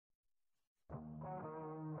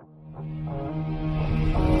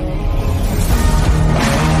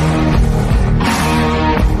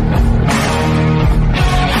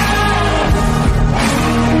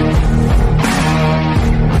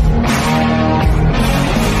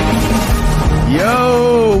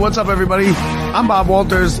What's up, everybody? I'm Bob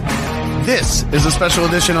Walters. This is a special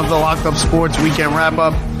edition of the Locked Up Sports Weekend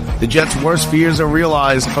Wrap-Up. The Jets' worst fears are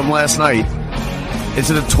realized from last night. It's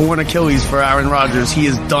a torn Achilles for Aaron Rodgers. He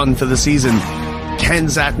is done for the season. Can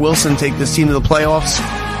Zach Wilson take this team to the playoffs?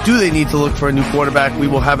 Do they need to look for a new quarterback? We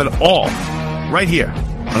will have it all right here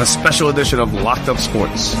on a special edition of Locked Up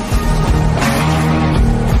Sports.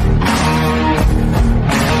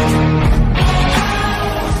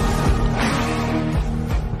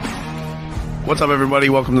 What's up, everybody?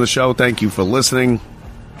 Welcome to the show. Thank you for listening.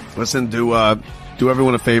 Listen, do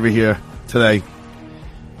everyone a favor here today.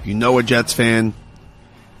 If you know a Jets fan,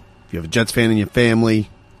 if you have a Jets fan in your family,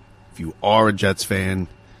 if you are a Jets fan,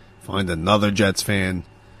 find another Jets fan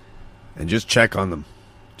and just check on them.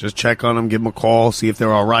 Just check on them, give them a call, see if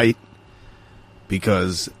they're all right,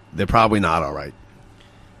 because they're probably not all right.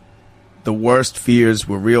 The worst fears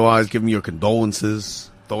were realized. Give them your condolences,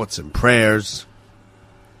 thoughts and prayers.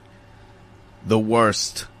 The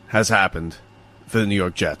worst has happened for the New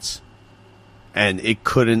York Jets, and it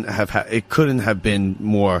couldn't have been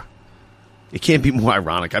more. It can't be more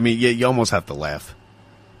ironic. I mean, you almost have to laugh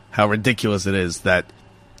how ridiculous it is that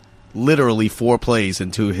literally 4 plays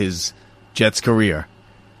into his Jets career,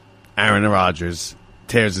 Aaron Rodgers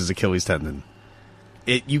tears his Achilles tendon.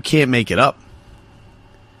 You can't make it up.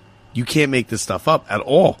 You can't make this stuff up at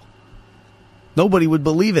all. Nobody would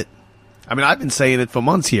believe it. I mean, I've been saying it for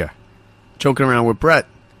months here. Joking around with Brett.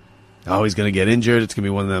 Oh, he's going to get injured. It's going to be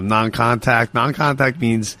one of them non-contact. Non-contact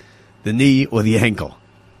means the knee or the ankle.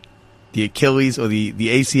 The Achilles or the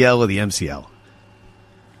ACL or the MCL.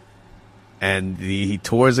 And he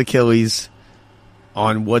tore his Achilles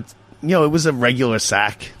on what, it was a regular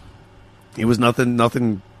sack. It was nothing,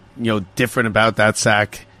 different about that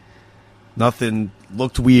sack. Nothing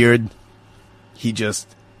looked weird. He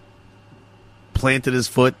just planted his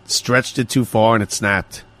foot, stretched it too far, and it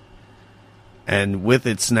snapped. And with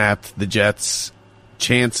it snapped, the Jets'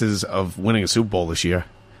 chances of winning a Super Bowl this year,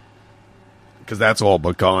 because that's all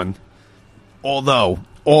but gone. Although,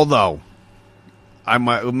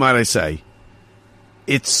 might I say,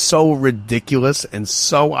 it's so ridiculous and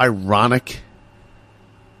so ironic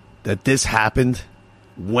that this happened,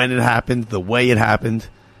 when it happened, the way it happened,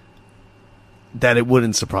 that it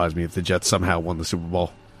wouldn't surprise me if the Jets somehow won the Super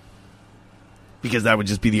Bowl. Because that would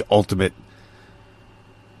just be the ultimate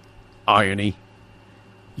irony.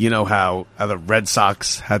 You know how the Red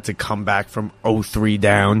Sox had to come back from 0-3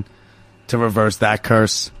 down to reverse that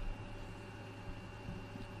curse,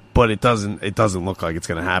 but it doesn't look like it's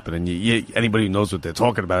going to happen. And anybody who knows what they're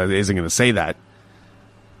talking about isn't going to say that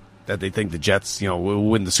they think the Jets will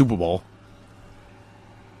win the Super Bowl.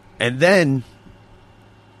 And then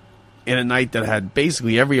in a night that had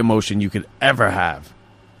basically every emotion you could ever have,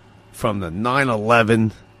 from the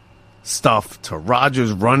 9/11 stuff to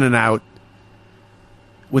Rodgers running out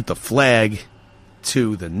with the flag,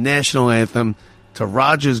 to the national anthem, to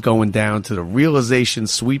Rodgers going down, to the realization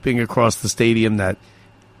sweeping across the stadium that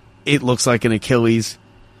it looks like an Achilles,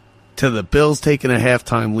 to the Bills taking a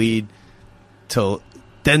halftime lead, to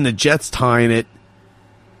then the Jets tying it,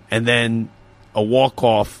 and then a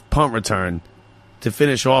walk-off punt return to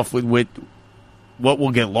finish off with what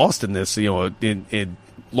will get lost in this, in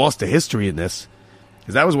lost to history in this.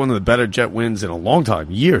 Because that was one of the better Jet wins in a long time,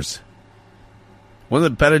 years. One of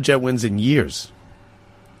the better Jet wins in years.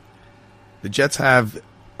 The Jets have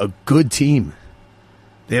a good team.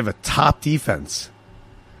 They have a top defense.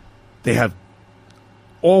 They have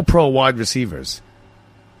all-pro wide receivers.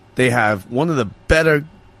 They have one of the better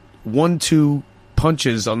 1-2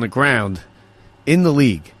 punches on the ground in the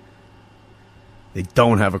league. They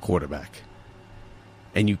don't have a quarterback.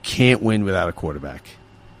 And you can't win without a quarterback.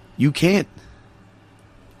 You can't.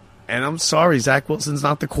 And I'm sorry, Zach Wilson's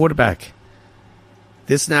not the quarterback.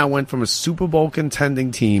 This now went from a Super Bowl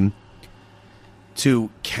contending team to,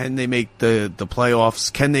 can they make the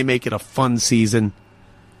playoffs? Can they make it a fun season?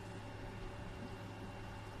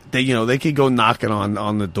 They could go knocking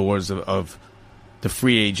on the doors of the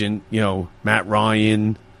free agent, Matt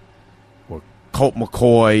Ryan or Colt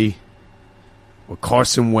McCoy or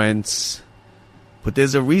Carson Wentz. But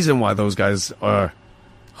there's a reason why those guys are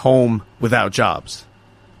home without jobs.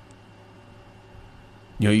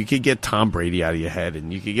 You could get Tom Brady out of your head,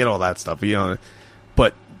 and you could get all that stuff.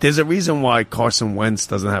 But there's a reason why Carson Wentz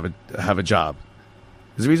doesn't have a job.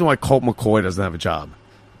 There's a reason why Colt McCoy doesn't have a job.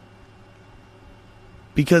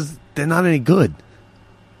 Because they're not any good.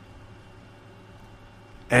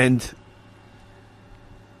 And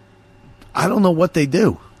I don't know what they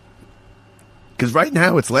do. Because right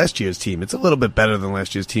now it's last year's team. It's a little bit better than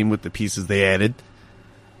last year's team with the pieces they added.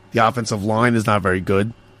 The offensive line is not very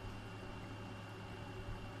good.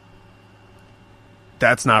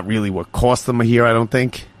 that's not really what cost them here, I don't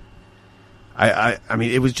think. I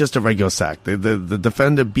mean, it was just a regular sack. The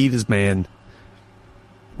defender beat his man.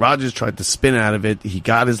 Rodgers tried to spin out of it. He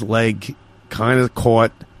got his leg kind of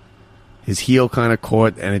caught. His heel kind of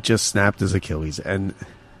caught, and it just snapped his Achilles. And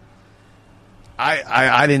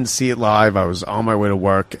I didn't see it live. I was on my way to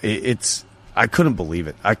work. I couldn't believe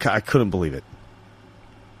it. I couldn't believe it.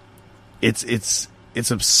 It's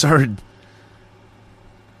absurd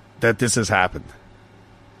that this has happened.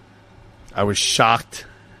 I was shocked.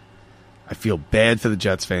 I feel bad for the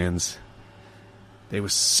Jets fans. They were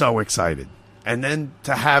so excited. And then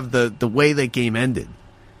to have the way the game ended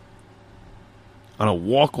on a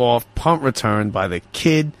walk-off punt return by the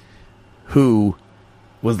kid who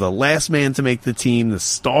was the last man to make the team, the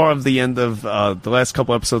star of the end of the last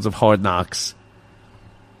couple episodes of Hard Knocks.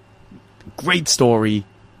 Great story,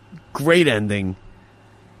 great ending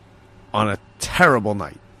on a terrible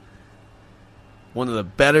night. One of the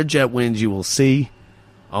better Jet wins you will see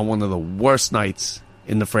on one of the worst nights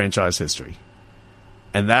in the franchise history.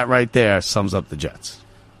 And that right there sums up the Jets.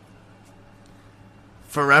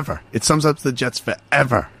 Forever. It sums up the Jets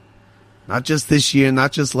forever. Not just this year,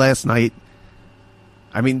 not just last night.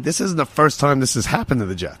 I mean, this isn't the first time this has happened to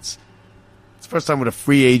the Jets. It's the first time with a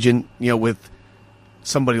free agent, with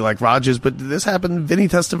somebody like Rodgers, but this happened to Vinny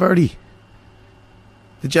Testaverde.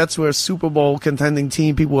 The Jets were a Super Bowl contending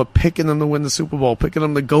team. People were picking them to win the Super Bowl, picking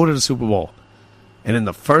them to go to the Super Bowl. And in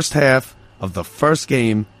the first half of the first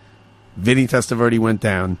game, Vinny Testaverde went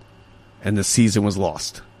down, and the season was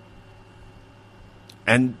lost.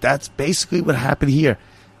 And that's basically what happened here.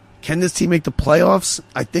 Can this team make the playoffs?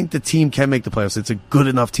 I think the team can make the playoffs. It's a good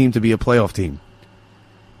enough team to be a playoff team.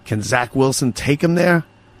 Can Zach Wilson take him there?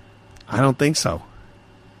 I don't think so.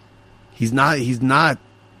 He's not a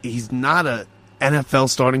NFL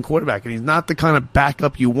starting quarterback, and he's not the kind of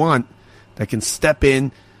backup you want that can step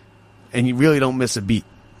in and you really don't miss a beat.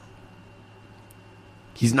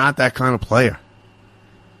 He's not that kind of player.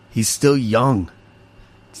 He's still young.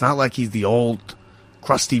 It's not like he's the old,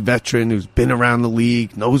 crusty veteran who's been around the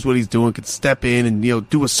league, knows what he's doing, can step in and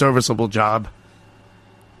do a serviceable job.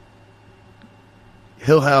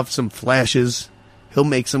 He'll have some flashes. He'll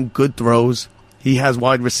make some good throws. He has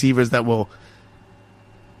wide receivers that will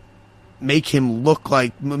make him look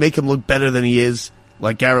better than he is,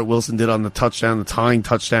 like Garrett Wilson did on the tying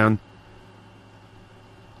touchdown.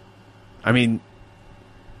 I mean,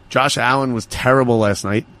 Josh Allen was terrible last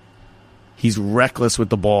night. He's reckless with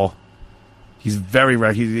the ball. He's very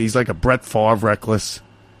reckless. He's like a Brett Favre reckless.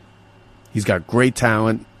 He's got great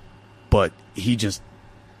talent, but he just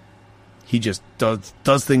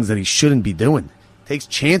does things that he shouldn't be doing. Takes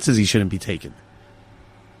chances he shouldn't be taking.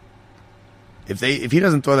 If he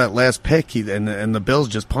doesn't throw that last pick and the Bills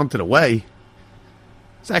just punt it away,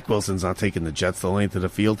 Zach Wilson's not taking the Jets the length of the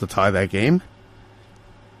field to tie that game.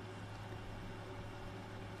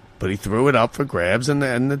 But he threw it up for grabs, and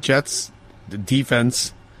the Jets, the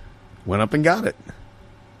defense, went up and got it.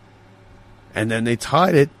 And then they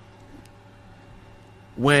tied it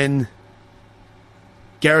when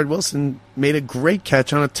Garrett Wilson made a great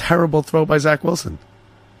catch on a terrible throw by Zach Wilson.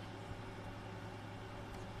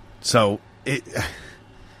 So,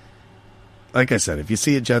 like I said, if you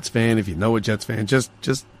see a Jets fan, if you know a Jets fan, just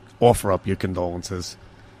offer up your condolences.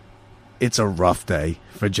 It's a rough day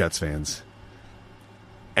for Jets fans.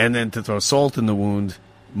 And then to throw salt in the wound,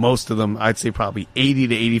 most of them, I'd say probably 80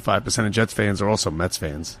 to 85% of Jets fans are also Mets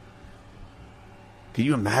fans. Can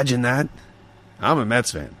you imagine that? I'm a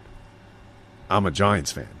Mets fan. I'm a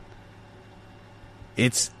Giants fan.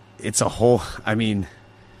 It's a whole, I mean,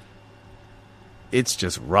 it's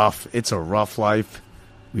just rough. It's a rough life.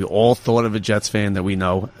 We all thought of a Jets fan that we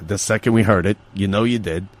know. The second we heard it, you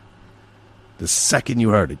did. The second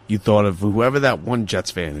you heard it, you thought of whoever that one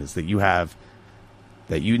Jets fan is that you have,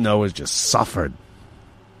 that has just suffered.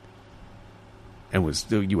 And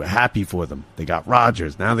you were happy for them. They got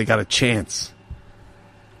Rodgers. Now they got a chance.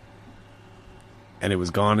 And it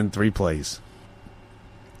was gone in 3 plays.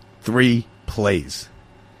 3 plays.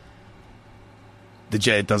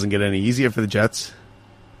 It doesn't get any easier for the Jets.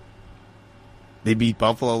 They beat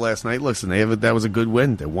Buffalo last night. Listen, that was a good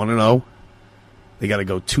win. They're 1-0. They got to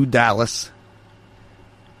go to Dallas,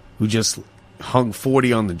 who just hung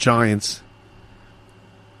 40 on the Giants.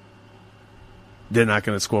 They're not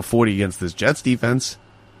going to score 40 against this Jets defense.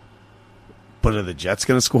 But are the Jets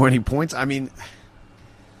going to score any points? I mean,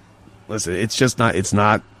 listen, it's not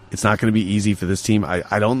going to be easy for this team.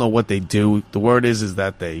 I don't know what they do. The word is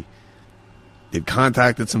that they've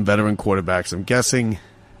contacted some veteran quarterbacks. I'm guessing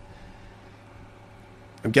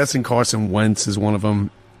Carson Wentz is one of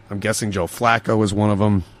them. I'm guessing Joe Flacco is one of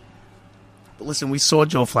them. But listen, we saw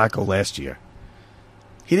Joe Flacco last year.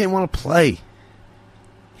 He didn't want to play.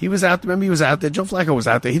 He was out there. Remember, he was out there. Joe Flacco was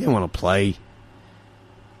out there. He didn't want to play.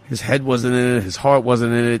 His head wasn't in it. His heart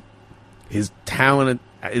wasn't in it. His talent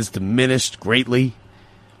is diminished greatly.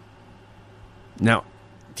 Now,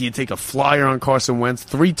 do you take a flyer on Carson Wentz?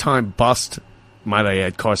 3-time bust, might I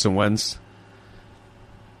add, Carson Wentz.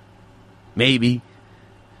 Maybe.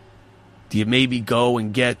 Do you maybe go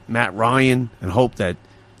and get Matt Ryan and hope that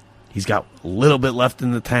he's got a little bit left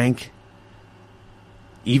in the tank,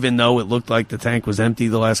 even though it looked like the tank was empty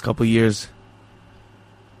the last couple of years?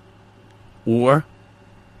 Or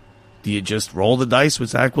do you just roll the dice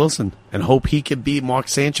with Zach Wilson and hope he can beat Mark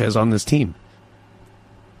Sanchez on this team?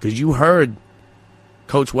 Because you heard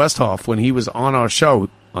Coach Westhoff when he was on our show,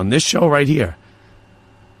 on this show right here,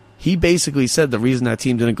 he basically said the reason that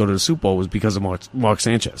team didn't go to the Super Bowl was because of Mark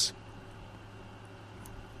Sanchez.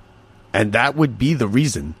 And that would be the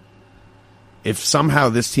reason. If somehow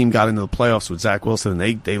this team got into the playoffs with Zach Wilson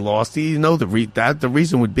and they lost, you know, the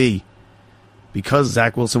reason would be because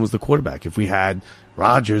Zach Wilson was the quarterback. If we had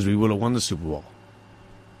Rodgers, we would have won the Super Bowl.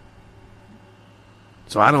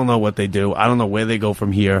 So I don't know what they do. I don't know where they go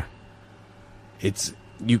from here.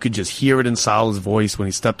 You could just hear it in Saleh's voice when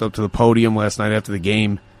he stepped up to the podium last night after the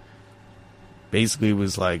game. Basically, it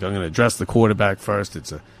was like, I'm going to address the quarterback first.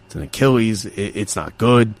 It's an Achilles. It's not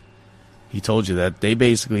good. He told you that they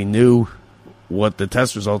basically knew what the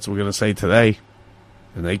test results were going to say today,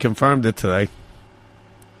 and they confirmed it today.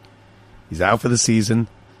 He's out for the season.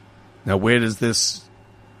 Now, where does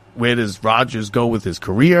Rodgers go with his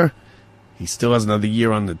career? He still has another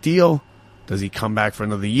year on the deal. Does he come back for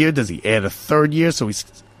another year? Does he add a third year so he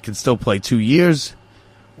can still play 2 years?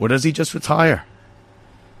 Or does he just retire?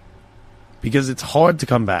 Because it's hard to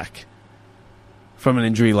come back from an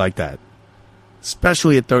injury like that,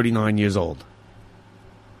 especially at 39 years old.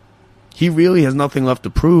 He really has nothing left to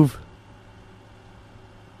prove.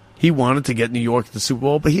 He wanted to get New York to the Super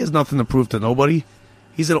Bowl, but he has nothing to prove to nobody.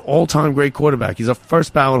 He's an all-time great quarterback. He's a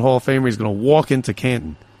first-ballot Hall of Famer. He's going to walk into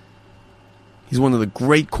Canton. He's one of the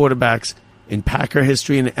great quarterbacks in Packer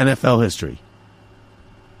history and NFL history.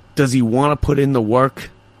 Does he want to put in the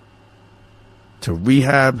work to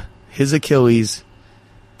rehab his Achilles,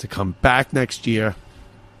 to come back next year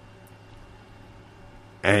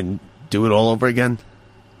and do it all over again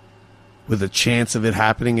with a chance of it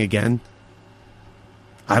happening again?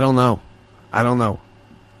 I don't know.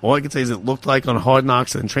 All I can say is it looked like on Hard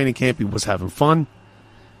Knocks and in training camp he was having fun.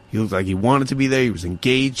 He looked like he wanted to be there. He was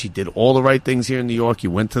engaged. He did all the right things here in New York.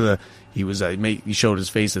 He showed his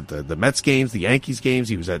face at the Mets games, the Yankees games.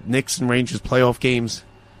 He was at Knicks and Rangers playoff games.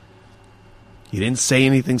 He didn't say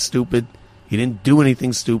anything stupid. He didn't do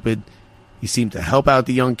anything stupid. He seemed to help out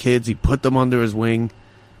the young kids. He put them under his wing.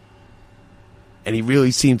 And he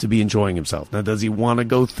really seemed to be enjoying himself. Now, does he want to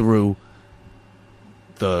go through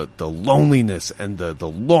the loneliness and the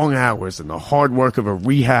long hours and the hard work of a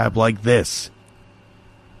rehab like this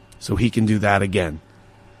so he can do that again?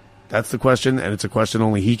 That's the question, and it's a question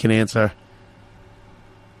only he can answer.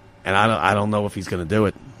 And I don't know if he's going to do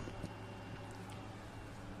it.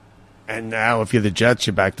 And now, if you're the Jets,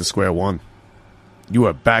 you're back to square one. You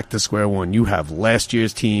are back to square one. You have last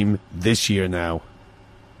year's team this year now.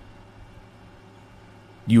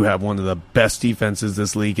 You have one of the best defenses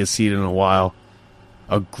this league has seen in a while.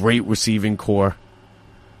 A great receiving core.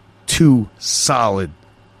 2 solid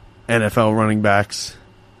NFL running backs.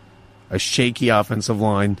 A shaky offensive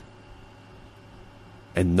line.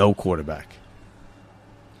 And no quarterback.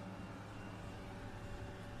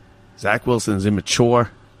 Zach Wilson is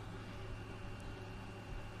immature.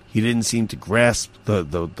 He didn't seem to grasp the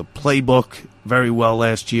playbook very well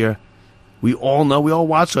last year. We all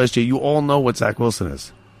watched last year. You all know what Zach Wilson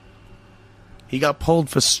is. He got pulled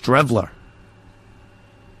for Strevler.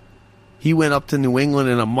 He went up to New England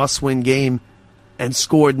in a must-win game and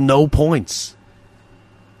scored no points.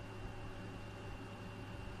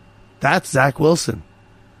 That's Zach Wilson.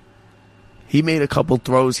 He made a couple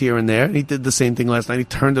throws here and there. He did the same thing last night. He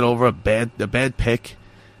turned it over, a bad pick.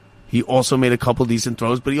 He also made a couple decent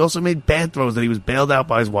throws, but he also made bad throws that he was bailed out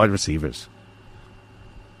by his wide receivers.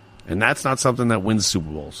 And that's not something that wins Super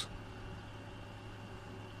Bowls.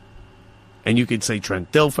 And you could say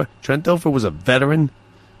Trent Dilfer. Trent Dilfer was a veteran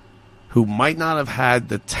who might not have had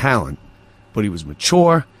the talent, but he was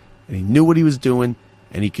mature, and he knew what he was doing,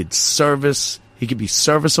 and he could be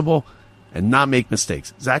serviceable and not make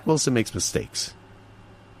mistakes. Zach Wilson makes mistakes.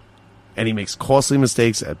 And he makes costly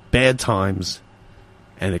mistakes at bad times,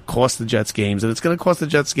 and it cost the Jets games, and it's going to cost the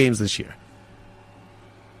Jets games this year.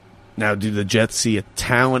 Now, do the Jets see a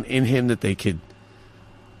talent in him that they could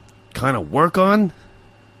kind of work on?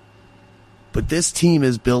 But this team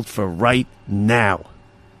is built for right now.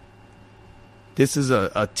 This is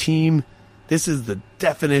a team, this is the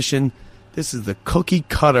definition, this is the cookie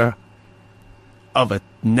cutter of a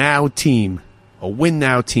now team, a win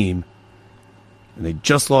now team. And they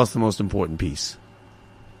just lost the most important piece.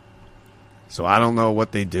 So I don't know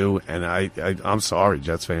what they do, and I'm sorry,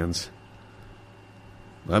 Jets fans.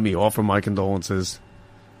 Let me offer my condolences.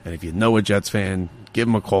 And if you know a Jets fan, give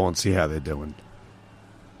them a call and see how they're doing.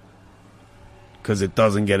 Because it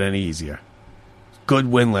doesn't get any easier. Good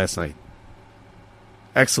win last night.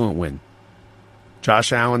 Excellent win.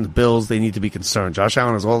 Josh Allen, the Bills, they need to be concerned. Josh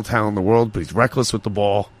Allen has all the talent in the world, but he's reckless with the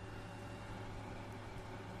ball.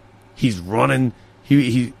 He's running.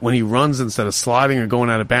 He when he runs, instead of sliding or going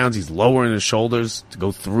out of bounds, he's lowering his shoulders to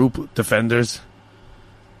go through defenders.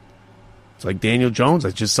 It's like Daniel Jones.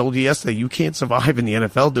 I just told you yesterday, you can't survive in the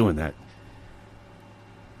NFL doing that.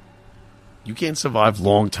 You can't survive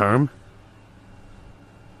long term.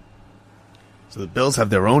 So the Bills have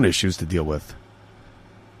their own issues to deal with.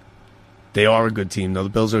 They are a good team, though. The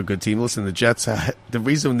Bills are a good team. Listen, the Jets, the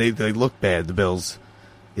reason they look bad, the Bills,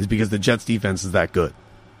 is because the Jets' defense is that good.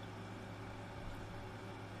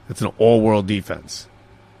 It's an all-world defense.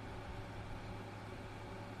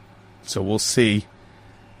 So we'll see.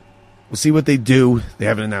 We'll see what they do. They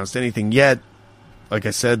haven't announced anything yet. Like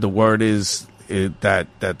I said, the word is that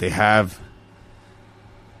they have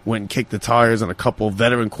went and kicked the tires on a couple of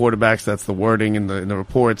veteran quarterbacks. That's the wording in the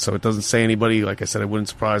report, so it doesn't say anybody. Like I said, it wouldn't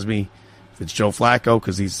surprise me if it's Joe Flacco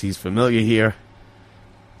because he's familiar here.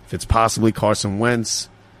 If it's possibly Carson Wentz.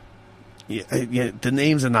 Yeah, the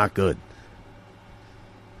names are not good.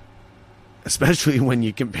 Especially when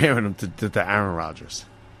you're comparing them to Aaron Rodgers.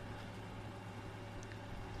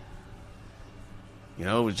 You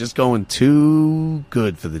know, it was just going too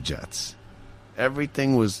good for the Jets.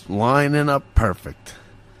 Everything was lining up perfect.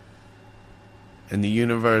 And the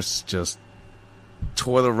universe just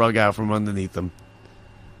tore the rug out from underneath them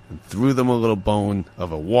and threw them a little bone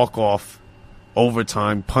of a walk-off,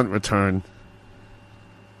 overtime, punt return,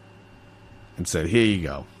 and said, here you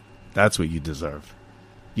go. That's what you deserve.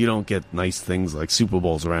 You don't get nice things like Super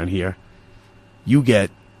Bowls around here. You get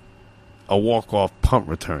a walk-off punt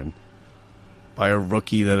return by a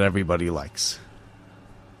rookie that everybody likes.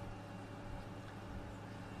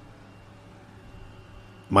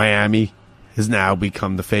 Miami has now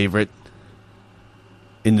become the favorite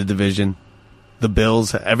in the division. The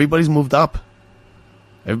Bills, everybody's moved up.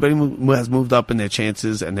 Everybody has moved up in their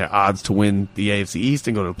chances and their odds to win the AFC East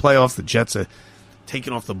and go to the playoffs. The Jets are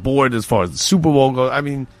taken off the board as far as the Super Bowl goes. I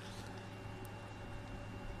mean,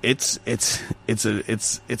 it's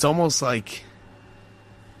almost like,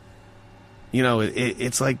 you know,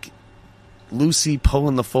 it's like Lucy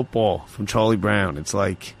pulling the football from Charlie Brown. It's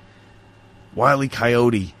like Wile E.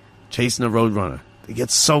 Coyote chasing a roadrunner. They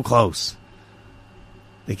get so close.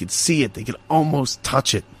 They could see it. They could almost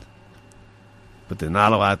touch it. But they're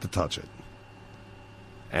not allowed to touch it.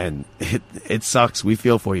 And it sucks. We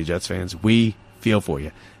feel for you, Jets fans. We feel for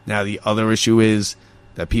you. Now, the other issue is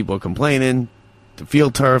that people are complaining. The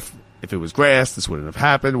field turf, if it was grass, this wouldn't have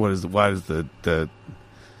happened. Why does the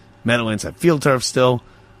Meadowlands have field turf still?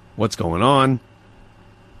 What's going on?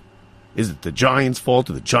 Is it the Giants' fault?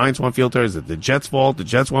 Do the Giants want field turf? Is it the Jets' fault? The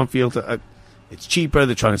Jets want field turf? It's cheaper.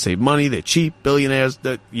 They're trying to save money. They're cheap. Billionaires.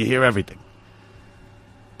 You hear everything.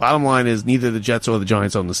 Bottom line is neither the Jets or the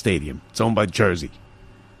Giants own the stadium. It's owned by Jersey.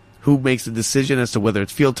 Who makes the decision as to whether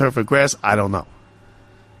it's field turf or grass? I don't know.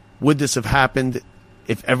 Would this have happened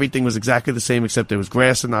if everything was exactly the same except there was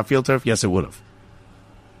grass and not field turf? Yes, it would have.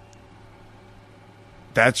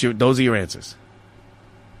 Those are your answers.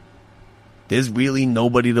 There's really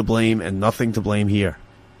nobody to blame and nothing to blame here.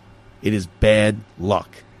 It is bad luck.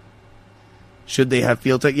 Should they have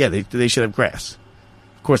field turf? Yeah, they should have grass.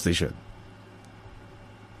 Of course they should.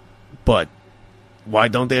 But why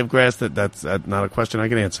don't they have grass? That's not a question I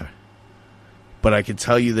can answer. But I can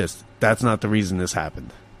tell you this. That's not the reason this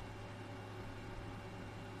happened.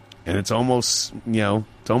 And it's almost,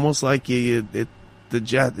 it's almost like it's the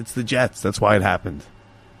Jets. That's why it happened.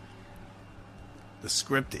 The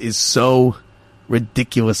script is so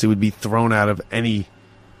ridiculous it would be thrown out of any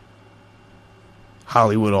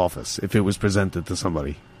Hollywood office if it was presented to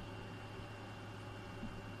somebody.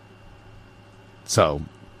 So,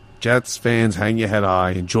 Jets fans, hang your head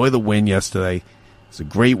high. Enjoy the win yesterday. It's a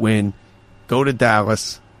great win. Go to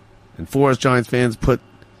Dallas. And for us Giants fans, put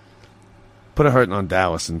a hurting on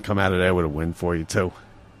Dallas and come out of there with a win for you, too.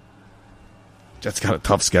 Jets got a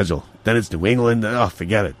tough schedule. Then it's New England. Oh,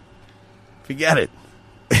 forget it. Forget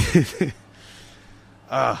it.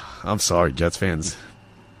 I'm sorry, Jets fans.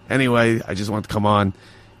 Anyway, I just want to come on,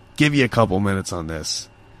 give you a couple minutes on this.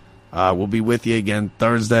 We'll be with you again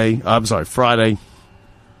Friday.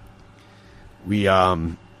 We got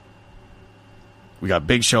a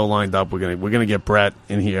big show lined up. We're gonna get Brett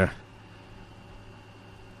in here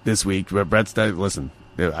this week. Brett's listen.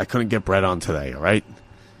 I couldn't get Brett on today. All right.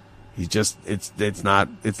 He's just it's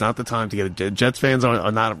not the time to get it. Jets fans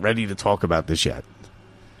are not ready to talk about this yet.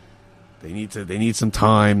 They need some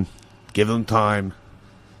time. Give them time.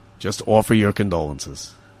 Just offer your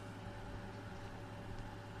condolences.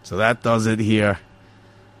 So that does it here.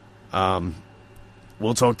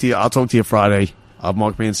 We'll talk to you. I'll talk to you Friday. I'll have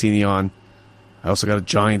Mark Mancini on. I also got a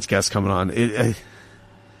Giants guest coming on.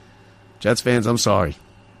 Jets fans, I'm sorry.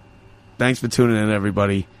 Thanks for tuning in,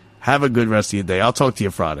 everybody. Have a good rest of your day. I'll talk to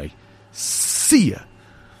you Friday. See ya.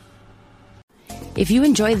 If you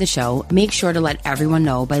enjoyed the show, make sure to let everyone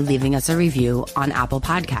know by leaving us a review on Apple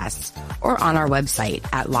Podcasts or on our website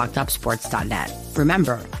at lockedupsports.net.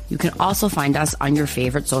 Remember, you can also find us on your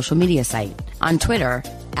favorite social media site, on Twitter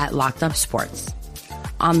at lockedupsports,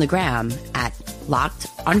 on the gram at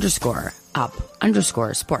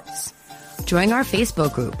locked_up_sports. Join our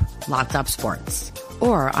Facebook group, Locked Up Sports,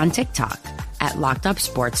 or on TikTok at Locked Up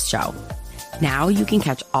Sports Show. Now you can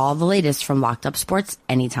catch all the latest from Locked Up Sports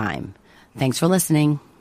anytime. Thanks for listening.